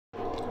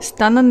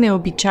Стана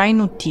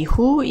необичайно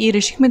тихо и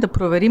решихме да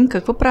проверим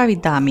какво прави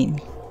Дамин.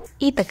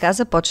 И така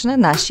започна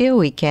нашия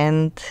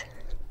уикенд.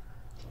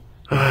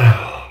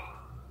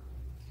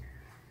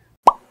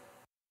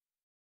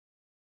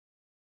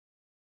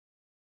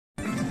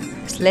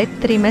 След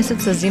 3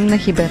 месеца зимна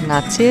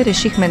хибернация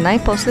решихме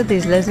най-после да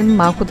излезем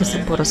малко да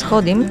се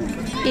поразходим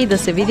и да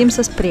се видим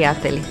с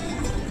приятели.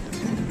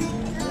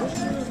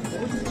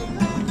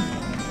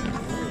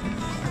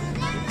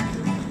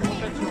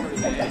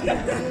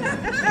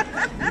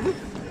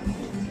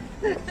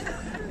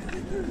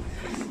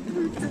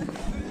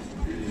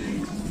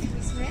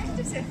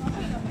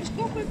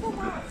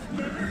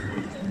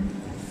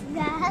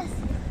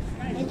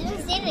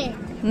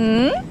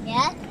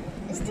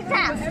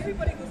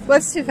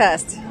 What's too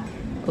fast?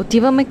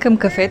 Отиваме към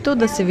кафето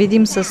да се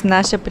видим с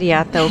наша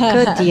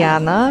приятелка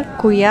Диана,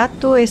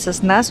 която е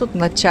с нас от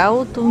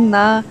началото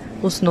на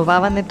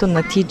основаването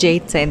на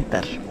TJ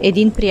Център.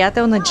 Един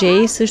приятел на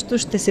Джей също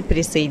ще се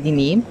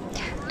присъедини.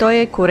 Той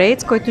е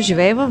кореец, който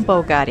живее в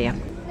България.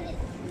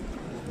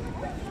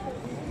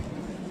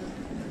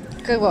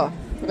 Какво?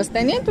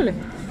 Растението ли?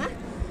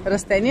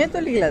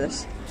 Растението ли гледаш?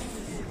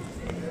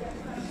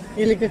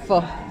 Или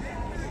какво?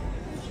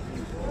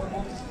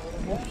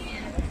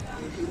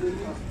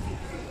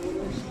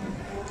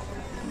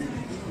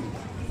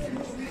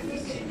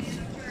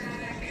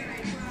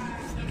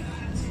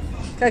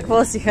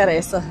 Какво си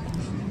хареса?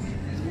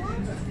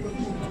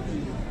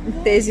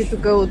 Тези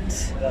тук от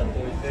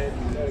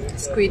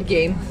Squid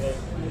Game.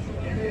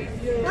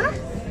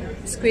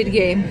 Squid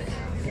Game.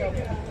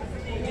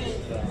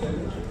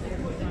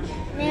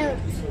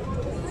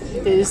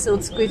 Тези са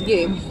от Squid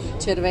Game.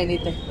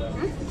 Червените.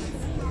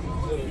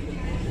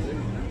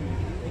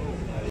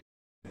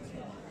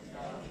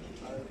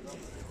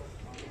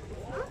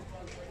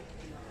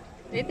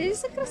 Тези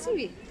са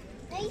красиви.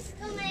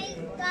 Искаме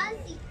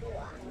тази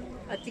кола.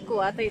 А ти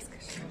колата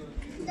искаш?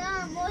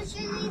 Да, може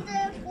ли да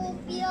я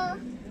купя?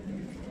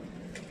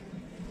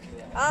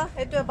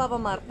 Ето е баба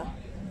Марта.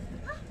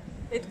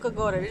 Ето тук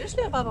горе, виждаш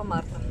ли е баба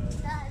Марта?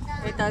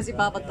 Да. Е тази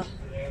бабата.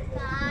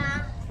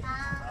 Да.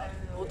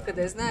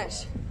 Откъде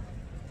знаеш?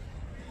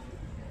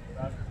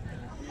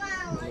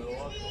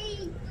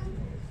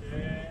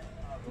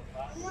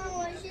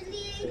 Може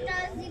ли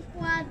тази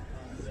кола?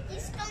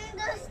 Искам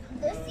да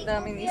си Да,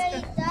 купя ми и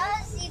иска.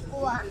 тази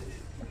кола.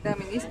 Да,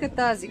 ми не иска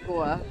тази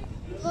кола.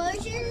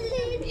 Може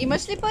ли?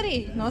 Имаш ли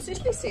пари? Носиш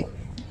ли си?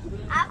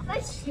 Апа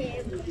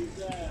ще.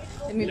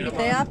 Ми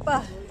питай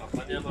Апа.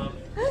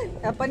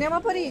 Апа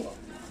няма пари.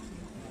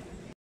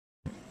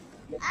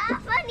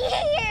 Апа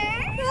не.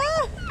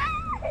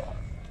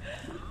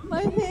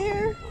 My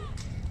hair.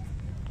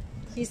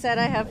 He said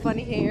I have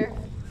funny hair.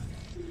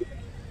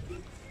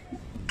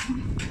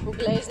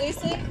 Оглеждай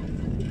се.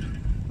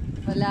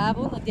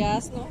 Наляво,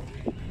 надясно.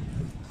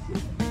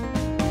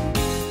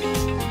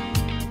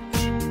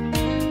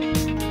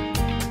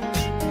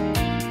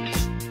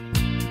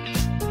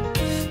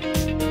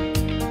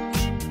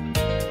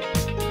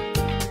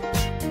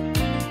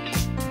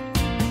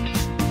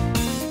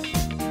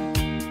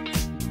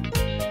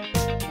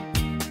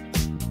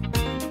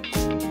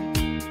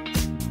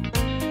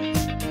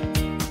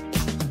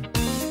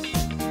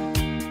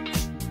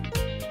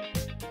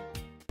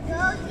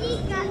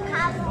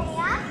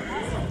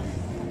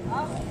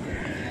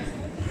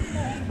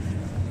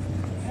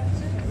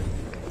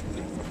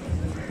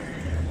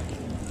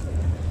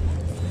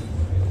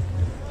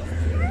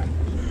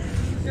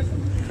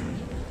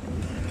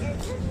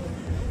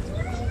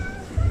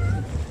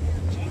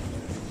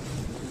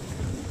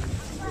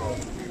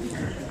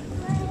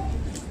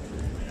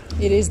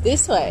 It is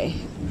this way.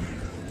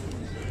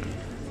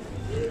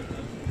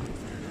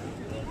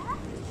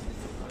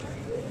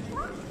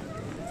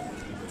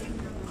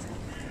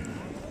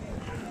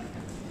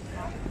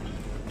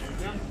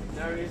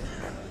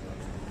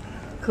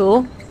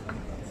 Cool.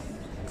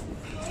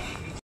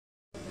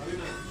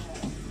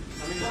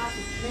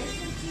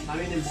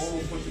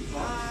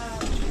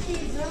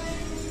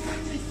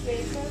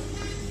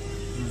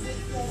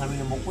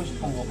 다음에 먹고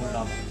싶은 거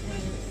골라봐.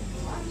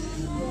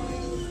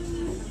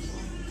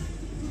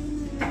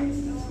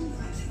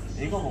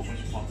 이거 먹고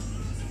싶어.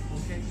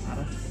 오케이,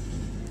 알았어.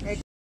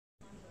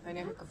 Е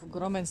някакъв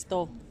огромен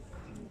стол.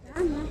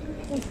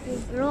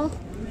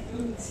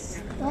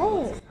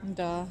 Стол.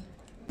 Да.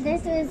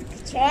 Дето е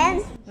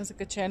закачен.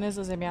 Закачен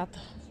за земята.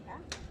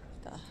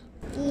 Да.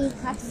 И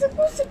как са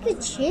го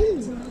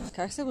закачили?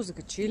 Как са го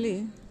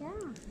закачили?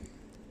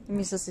 Да.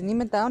 Ми с едни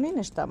метални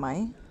неща,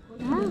 май.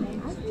 Да,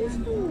 аз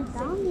искам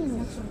метални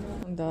неща.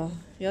 Да.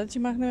 Я да ти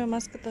махнем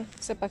маската.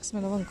 Все пак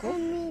сме навънка.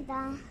 Ами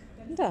да.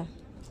 Да.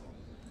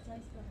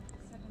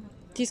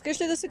 Ти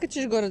искаш ли да се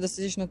качиш горе, да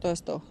седиш на този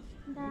стол?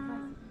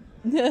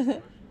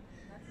 Да.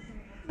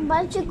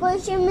 Обаче кой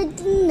ще ме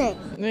дигне?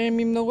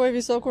 Ми много е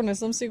високо, не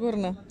съм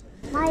сигурна.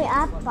 Май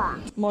апа.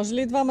 Може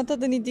ли двамата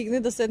да ни дигне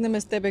да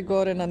седнем с тебе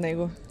горе на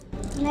него?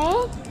 Не,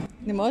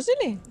 Не може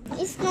ли?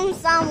 искам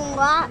само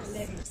аз.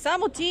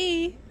 Само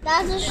ти!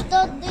 Да,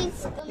 защото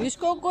искам. Виж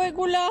колко е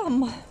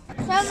голям!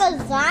 Трябва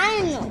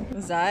заедно.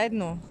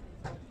 Заедно.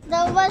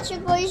 Да,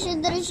 обаче кой ще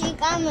държи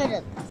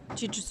камерата?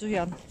 Чичо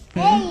Соян.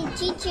 Ей,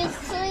 Чичо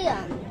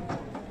Соян.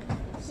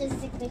 Ще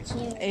се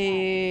качим.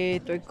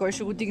 Той кой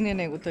ще го дигне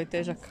него? Той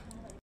тежък.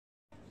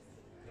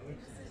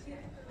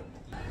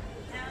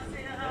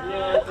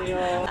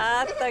 안녕하세요.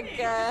 А,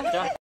 така.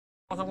 자,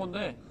 산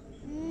건데.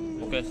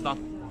 오케이, 스탑.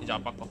 이제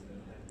아빠 거.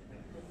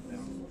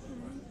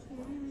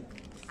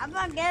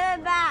 아빠, give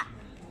it back.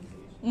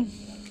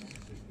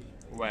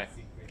 왜?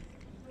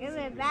 Give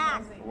it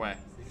back. 왜?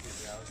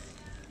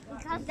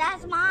 Because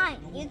that's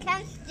mine. You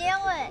can't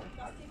steal it.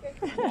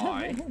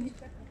 Why?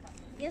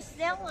 You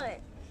steal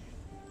it.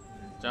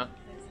 자.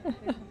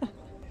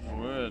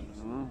 왜?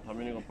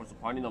 다민이가 벌써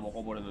반이나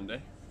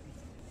먹어버렸는데.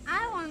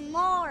 I want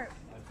more.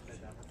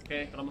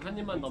 오케이, 그럼 한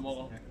입만 더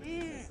먹어.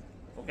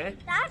 오케이?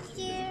 That's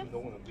you.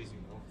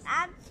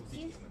 That's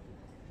you.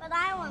 But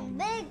I want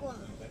big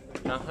one.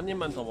 자, 한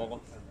입만 더 먹어.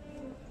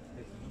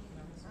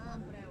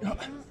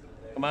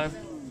 그만.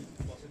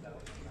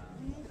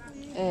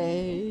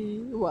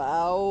 Ей,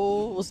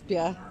 вау,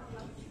 успя.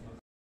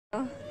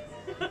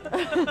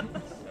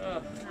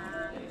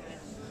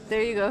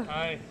 There you go.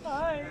 Hi.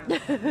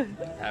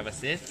 Have a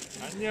seat.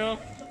 안녕.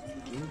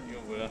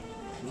 이거 뭐야?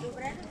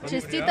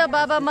 Честита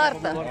баба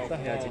Марта.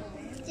 해야지.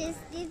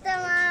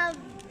 Честита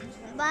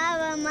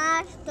баба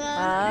Марта.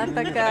 А,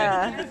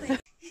 така.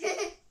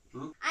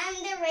 I'm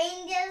the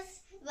reindeer,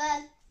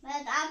 but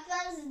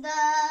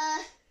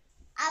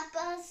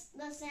Appa's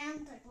the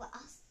Santa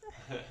Claus.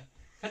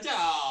 가자.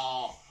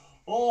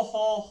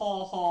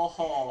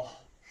 오호호호호.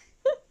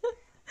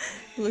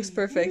 Looks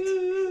perfect.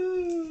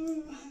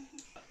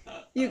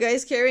 You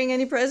guys carrying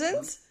any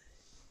presents?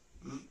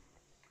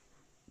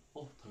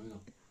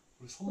 다민아,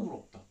 우리 선물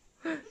없다.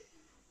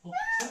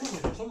 선물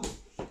없다, 선물.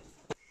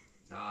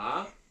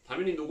 자,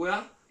 다민이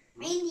누구야?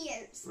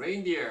 Reindeers.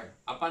 Reindeer.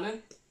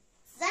 아빠는?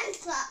 Santa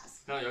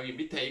Claus. 그럼 여기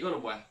밑에 이거는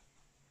뭐야?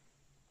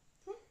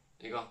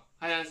 이거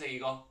하얀색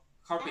이거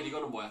카펫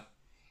이거는 뭐야?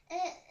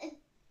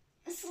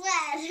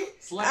 Sled.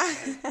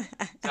 슬라이드.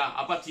 자,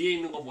 아빠 뒤에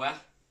있는 거 뭐야?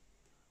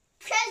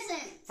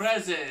 Present.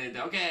 Present.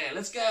 Okay,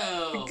 let's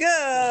go.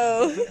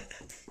 Go!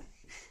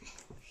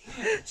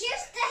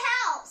 Here's the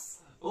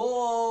house.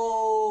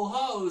 오,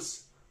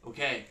 house.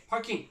 Okay,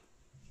 parking.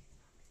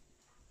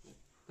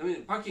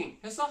 다민이 parking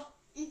했어?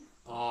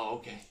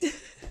 오케이.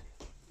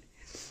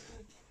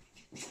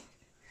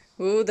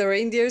 Ooh, the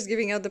reindeer's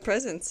giving out the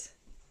presents.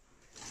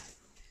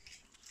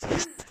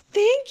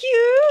 Thank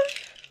you!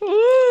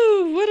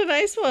 Ooh, what a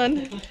nice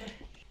one.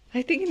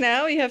 I think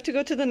now you have to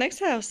go to the next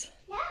house.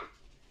 Yeah.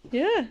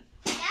 Yeah.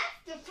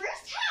 That's the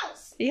first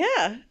house.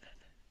 Yeah.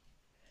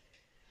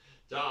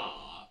 자,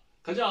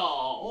 가자.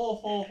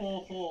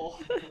 오호호호.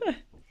 I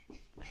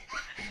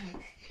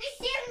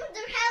see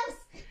another house.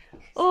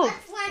 Oh,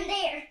 That's one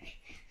there.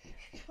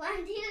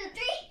 1, 2,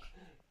 3.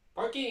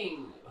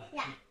 parking.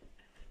 Yeah.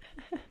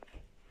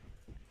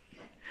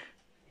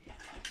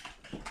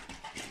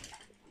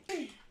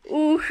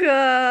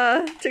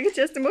 уха! Чакай,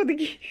 че аз не мога да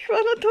ги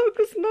хвана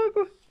толкова с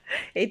много.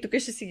 Ей, тук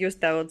ще си ги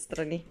оставя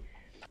отстрани.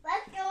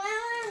 Let's go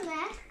in the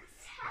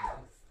next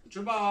house.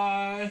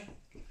 출발.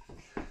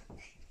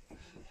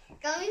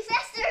 Going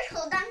faster.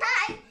 Hold on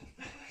tight.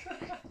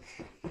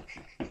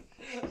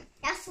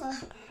 That's slow.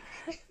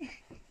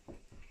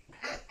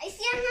 I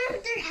see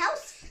another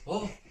house.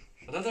 Oh,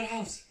 another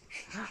house.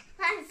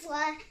 That's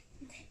one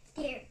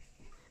there.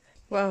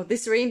 Wow,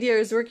 this reindeer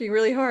is working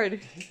really hard.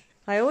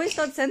 I always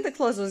thought Santa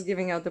Claus was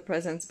giving out the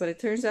presents, but it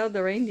turns out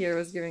the reindeer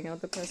was giving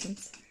out the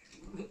presents.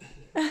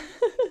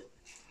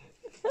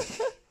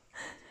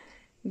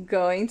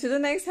 Going to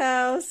the next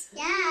house.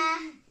 Yeah.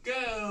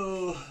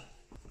 Go.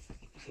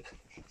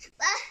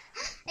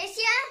 I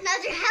see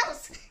another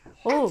house.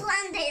 Oh. That's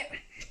one there.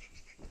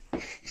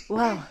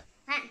 Wow.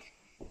 One.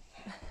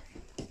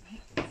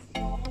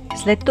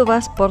 След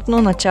това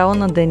спортно начало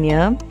на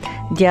деня,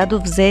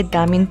 дядо взе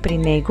Дамин при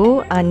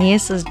него, а ние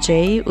с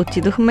Джей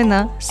отидохме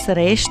на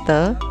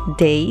среща,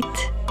 дейт,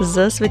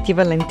 за Свети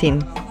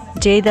Валентин.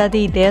 Джей даде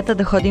идеята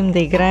да ходим да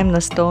играем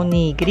на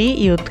столни игри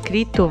и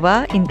откри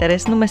това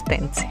интересно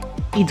местенце.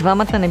 И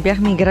двамата не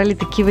бяхме играли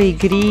такива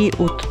игри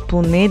от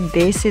поне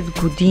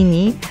 10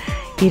 години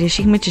и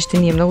решихме, че ще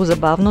ни е много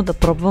забавно да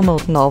пробваме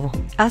отново.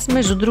 Аз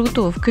между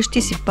другото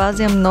вкъщи си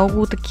пазя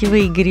много такива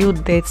игри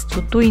от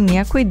детството и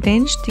някой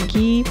ден ще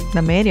ги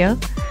намеря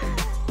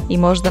и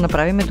може да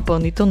направим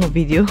допълнително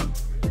видео.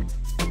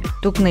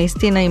 Тук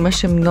наистина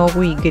имаше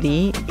много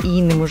игри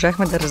и не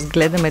можахме да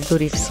разгледаме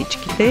дори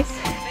всичките.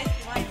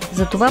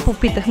 Затова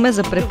попитахме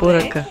за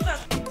препоръка.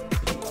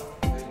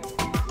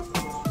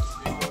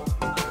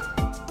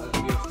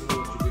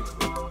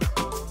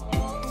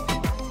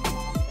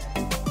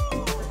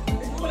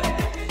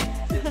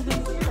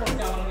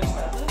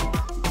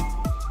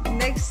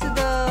 Next to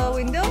the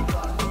window.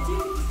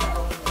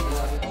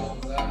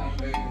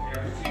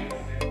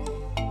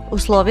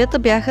 Условията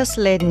бяха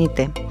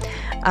следните.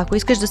 Ако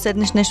искаш да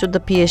седнеш нещо да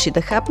пиеш и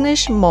да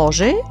хапнеш,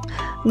 може,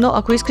 но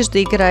ако искаш да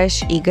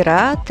играеш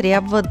игра,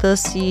 трябва да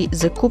си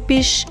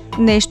закупиш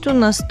нещо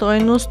на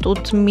стойност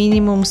от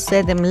минимум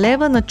 7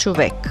 лева на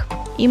човек.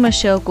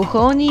 Имаше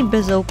алкохолни,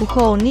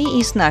 безалкохолни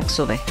и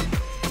снаксове.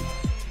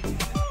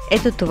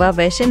 Ето това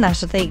беше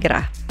нашата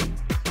игра.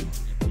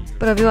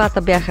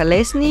 Правилата бяха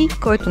лесни,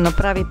 който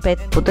направи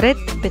 5 подред,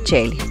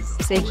 печели.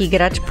 Всеки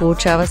играч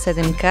получава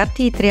 7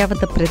 карти и трябва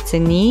да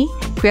прецени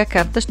коя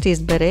карта ще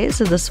избере,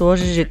 за да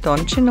сложи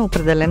жетонче на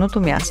определеното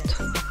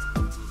място.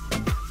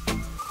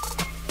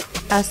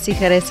 Аз си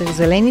харесах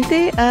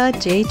зелените, а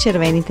Джей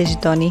червените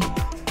жетони.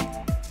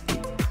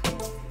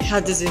 How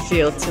does it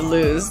feel to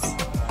lose?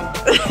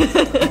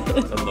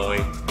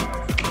 Annoying.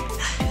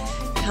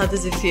 How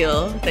does it feel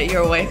that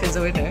your wife is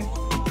a winner?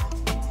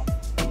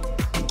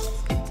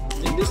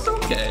 It's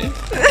okay.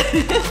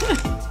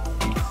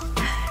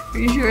 Are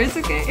you sure it's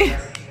okay?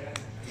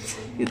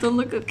 You don't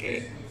look okay.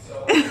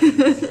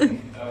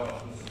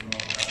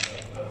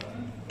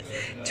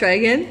 Try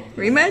again?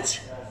 Rematch?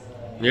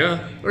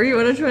 Yeah. Or you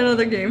want to try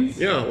another game?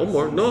 Yeah, one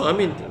more. No, I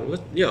mean,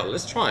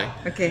 let's try.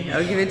 Okay,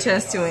 I'll give you a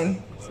chance to win.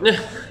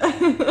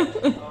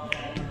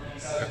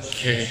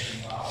 Okay.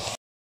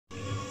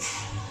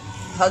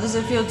 How does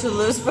it feel to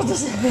lose for the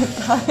second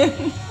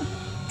time?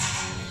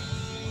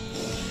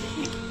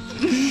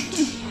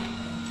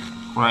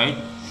 Right.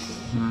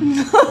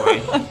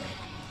 Right.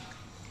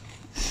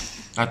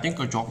 I think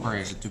a joker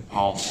is too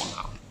powerful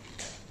now.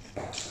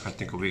 I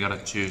think we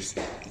gotta choose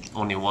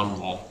only one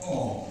ball.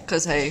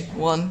 Because I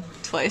won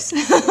twice.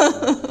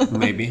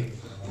 Maybe.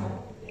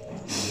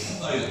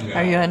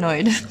 Are you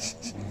annoyed?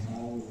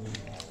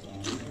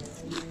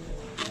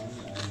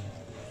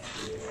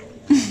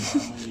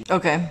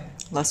 Okay,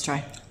 let's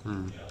try.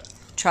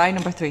 Try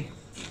number 3.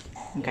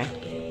 Okay.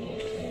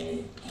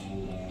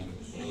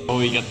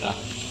 이겼다.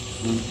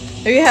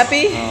 Are you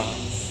happy?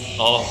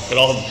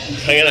 그럼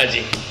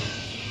당연하지.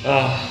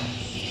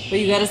 But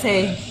you gotta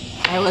say,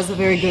 I was a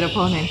very good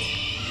opponent.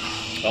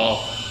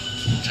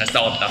 잘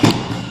싸웠다.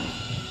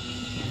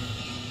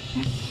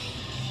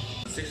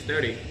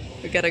 6:30.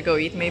 We gotta go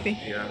eat maybe?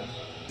 Yeah.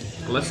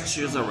 Let's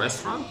choose a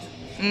restaurant.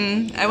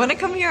 I wanna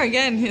come here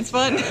again, it's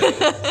fun.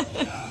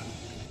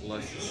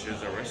 Let's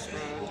choose a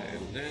restaurant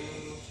and then.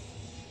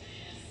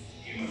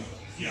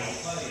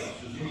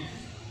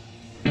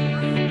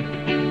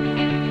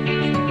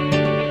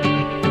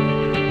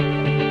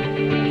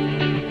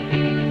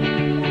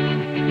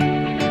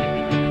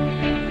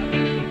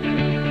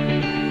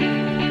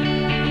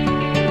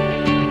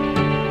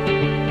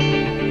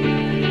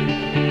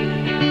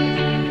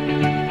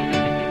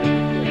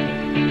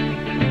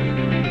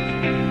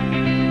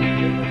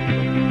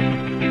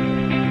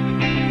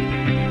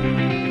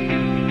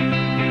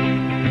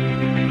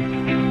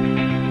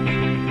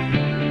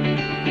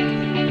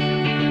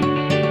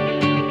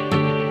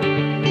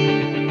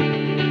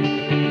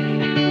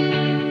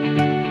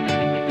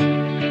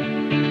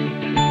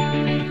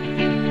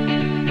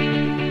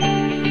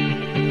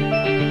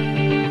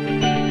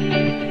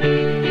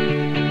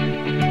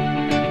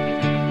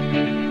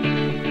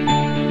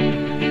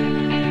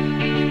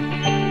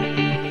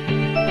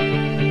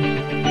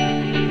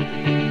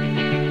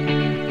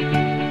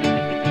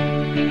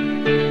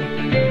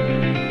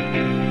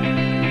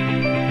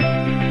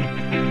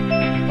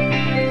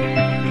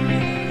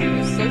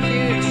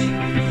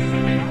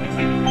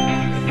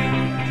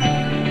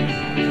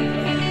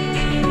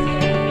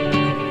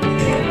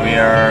 We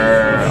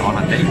are on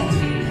a date.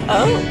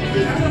 Oh.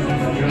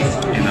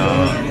 In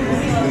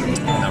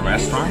a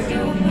restaurant.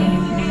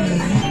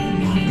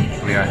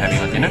 We are having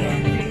a dinner.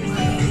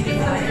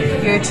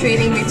 You're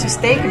treating me to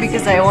steak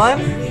because I won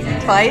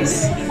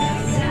twice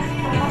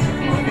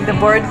in the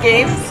board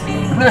games.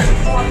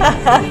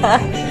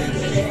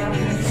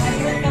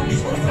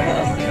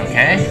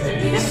 Okay.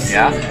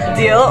 Yeah.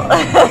 Deal.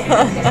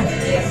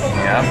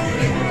 Yeah.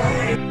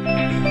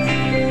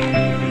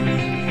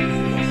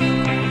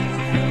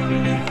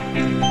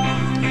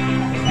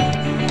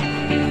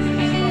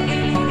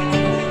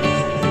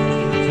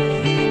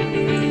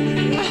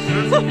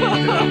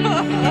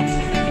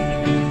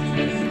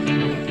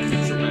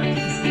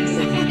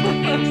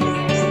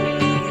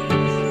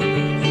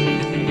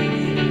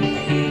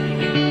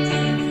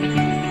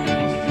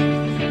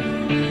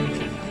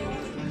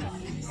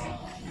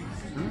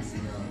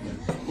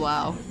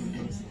 Wow.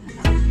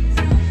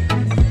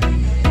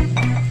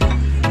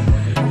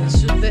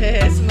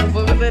 Чудесно,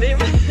 благодарим.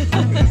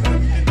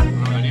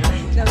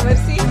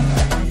 Мерси.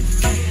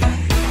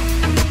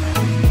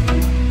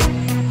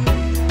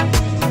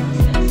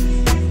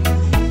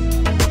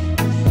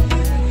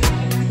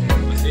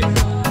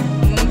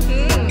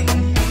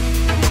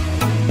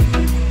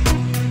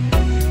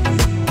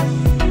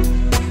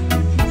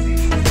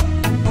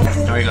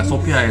 저희가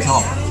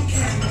소피아에서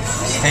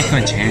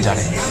스테이크는 제일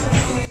잘해.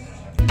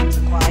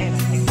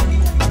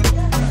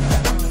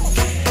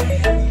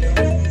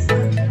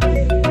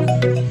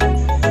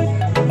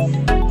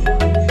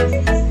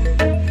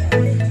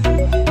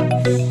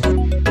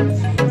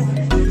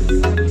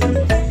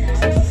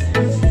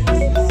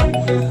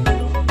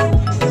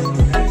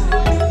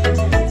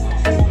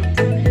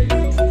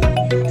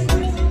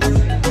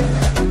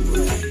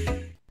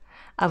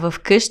 А в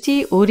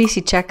къщи Ури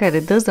си чака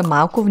реда за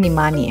малко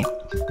внимание.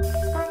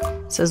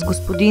 С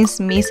господин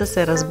Сми са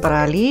се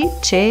разбрали,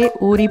 че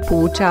Ури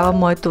получава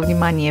моето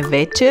внимание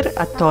вечер,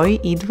 а той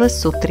идва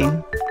сутрин.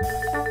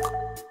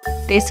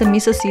 Те сами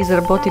са си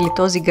изработили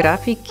този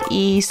график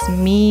и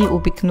Сми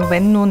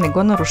обикновенно не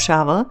го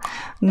нарушава,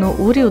 но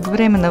Ури от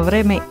време на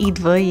време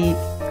идва и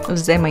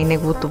взема и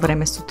неговото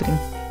време сутрин.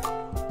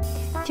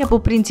 Тя по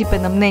принцип е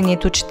на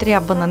мнението, че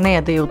трябва на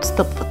нея да я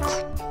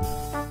отстъпват.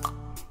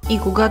 И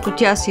когато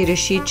тя си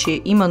реши,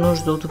 че има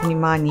нужда от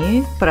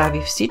внимание,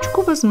 прави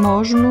всичко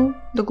възможно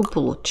да го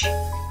получи.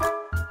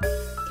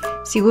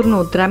 Сигурно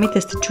от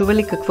драмите сте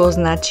чували какво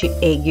значи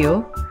егио.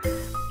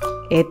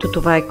 Ето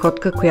това е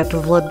котка,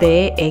 която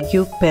владее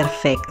егио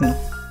перфектно.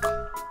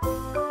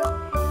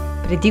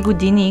 Преди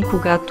години,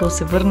 когато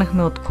се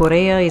върнахме от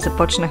Корея и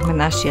започнахме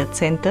нашия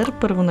център,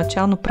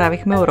 първоначално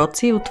правихме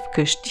уроци от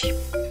вкъщи.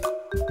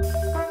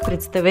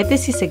 Представете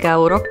си сега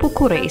урок по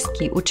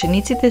корейски.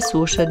 Учениците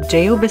слушат,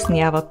 Джей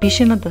обяснява,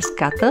 пише на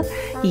дъската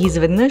и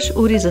изведнъж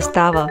Ури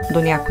застава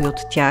до някой от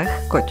тях,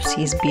 който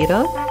си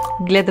избира,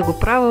 гледа го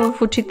право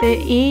в очите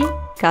и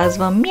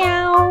казва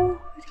мяу.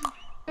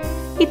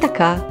 И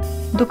така,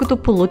 докато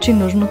получи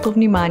нужното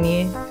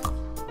внимание.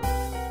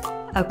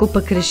 Ако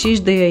пък решиш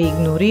да я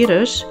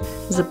игнорираш,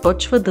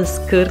 започва да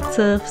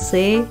скърца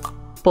все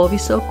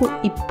по-високо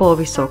и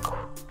по-високо.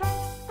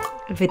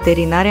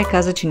 Ветеринаря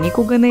каза, че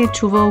никога не е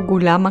чувал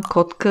голяма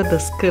котка да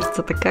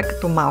скърца така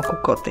като малко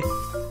коте.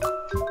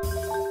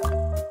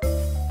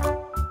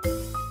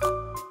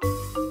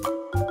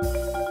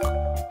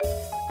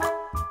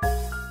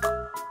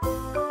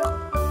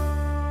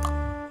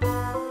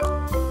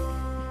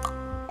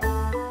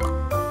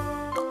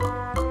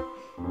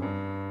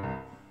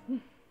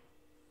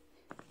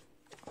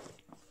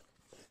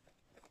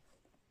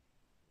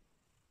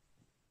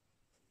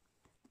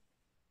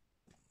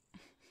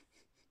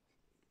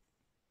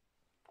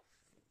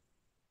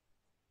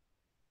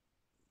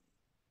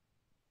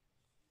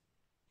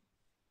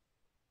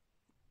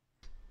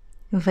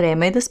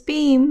 Време е да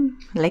спим.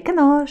 Лека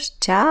нощ.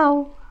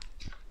 Чао!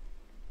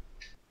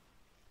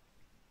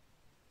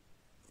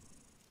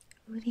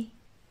 Ури.